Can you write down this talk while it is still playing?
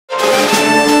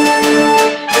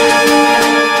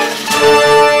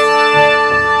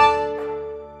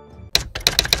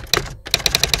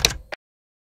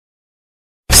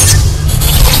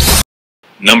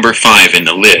Number 5 in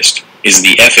the list is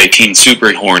the F-18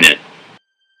 Super Hornet.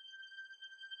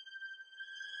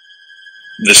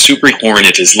 The Super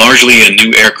Hornet is largely a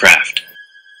new aircraft.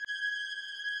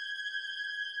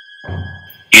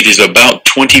 It is about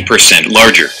 20%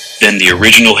 larger than the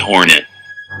original Hornet.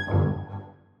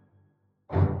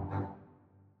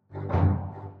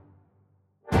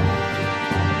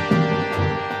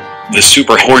 The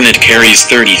Super Hornet carries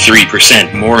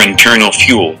 33% more internal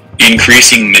fuel,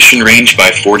 increasing mission range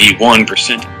by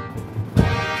 41%.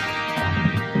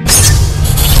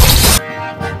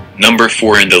 Number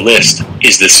 4 in the list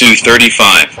is the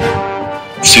Su-35.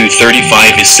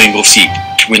 Su-35 is single-seat,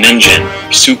 twin-engine,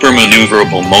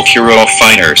 super-maneuverable multirole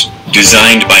fighters,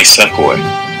 designed by Sukhoi.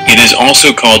 It is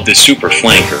also called the Super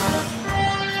Flanker.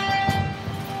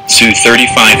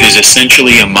 Su-35 is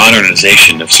essentially a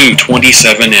modernization of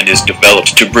Su-27 and is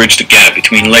developed to bridge the gap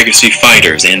between legacy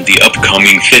fighters and the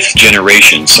upcoming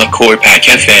 5th-generation Sukhoi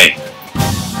Pak-FA.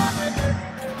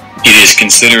 It is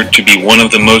considered to be one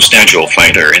of the most agile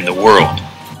fighter in the world.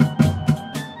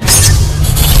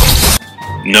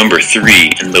 Number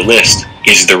 3 in the list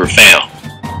is the Rafale.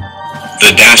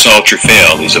 The Dassault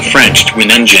Rafale is a French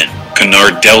twin-engine,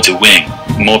 canard-delta wing,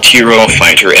 multirole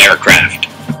fighter aircraft.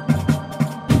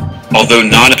 Although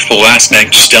not a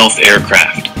full-aspect stealth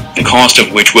aircraft, the cost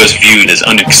of which was viewed as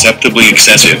unacceptably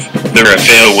excessive, the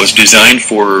Rafale was designed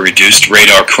for a reduced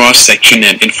radar cross-section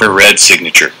and infrared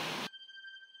signature.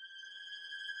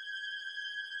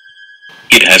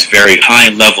 It has very high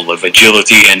level of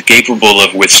agility and capable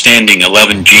of withstanding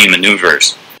 11G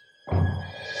maneuvers.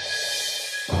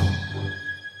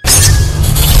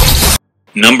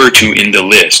 Number 2 in the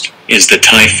list is the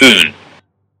Typhoon.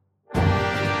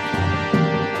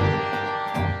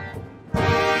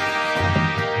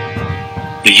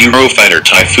 The Eurofighter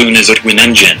Typhoon is a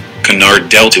twin-engine,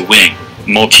 canard-delta wing,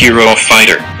 multirole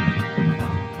fighter.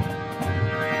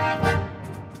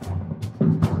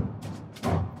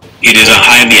 It is a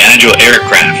highly agile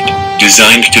aircraft,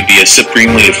 designed to be a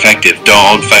supremely effective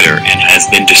dogfighter and has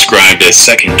been described as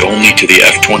second only to the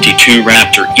F-22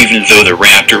 Raptor, even though the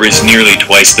Raptor is nearly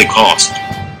twice the cost.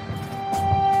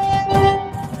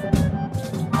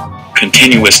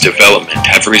 Continuous development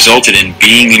have resulted in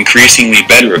being increasingly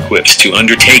better equipped to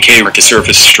undertake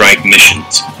air-to-surface strike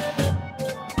missions.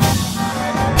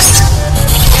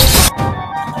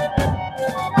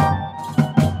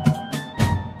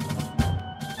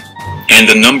 And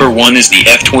the number 1 is the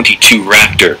F-22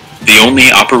 Raptor, the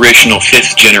only operational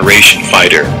 5th-generation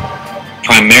fighter.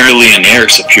 Primarily an air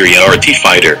superiority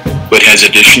fighter, but has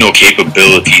additional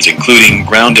capabilities including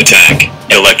ground attack,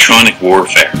 electronic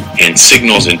warfare, and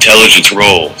signals intelligence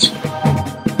roles.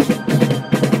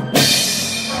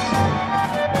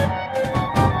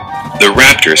 The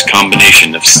Raptor's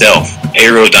combination of stealth,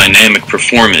 aerodynamic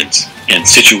performance, and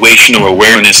situational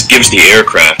awareness gives the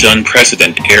aircraft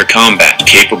unprecedented air combat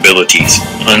capabilities,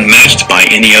 unmatched by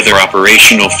any other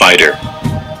operational fighter.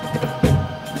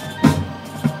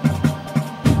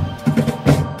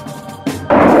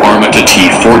 The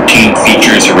T-14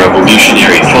 features a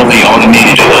revolutionary fully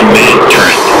automated and unmanned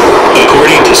turret,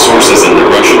 according to sources in the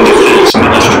Russian Defense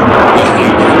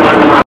Ministry.